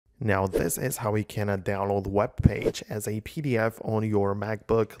Now this is how we can download Webpage as a PDF on your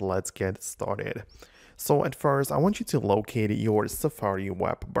MacBook. Let's get started. So at first, I want you to locate your Safari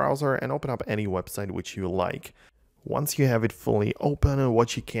web browser and open up any website which you like. Once you have it fully open,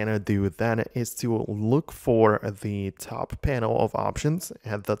 what you can do then is to look for the top panel of options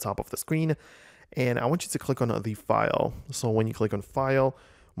at the top of the screen. And I want you to click on the file. So when you click on file,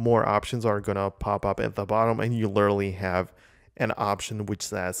 more options are gonna pop up at the bottom and you literally have an option which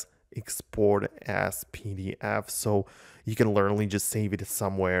says export as PDF. So you can literally just save it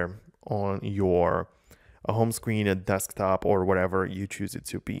somewhere on your home screen, a desktop, or whatever you choose it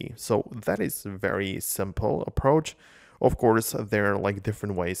to be. So that is a very simple approach. Of course, there are like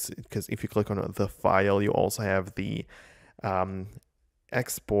different ways, because if you click on the file, you also have the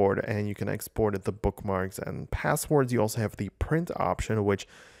export, and you can export the bookmarks and passwords. You also have the print option, which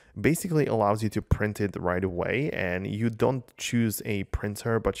basically allows you to print it right away, and you don't choose a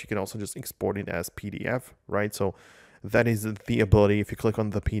printer, but you can also just export it as PDF, right? So that is the ability. If you click on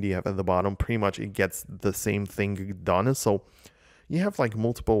the PDF at the bottom, pretty much it gets the same thing done. So you have like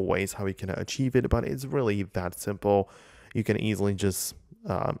multiple ways how you can achieve it, but it's really that simple. You can easily just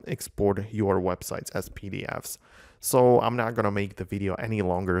export your websites as PDFs. So I'm not gonna make the video any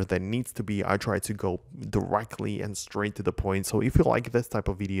longer than it needs to be. I try to go directly and straight to the point. So if you like this type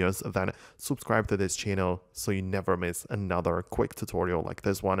of videos, then subscribe to this channel so you never miss another quick tutorial like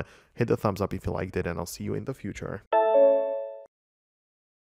this one. Hit the thumbs up if you liked it, and I'll see you in the future.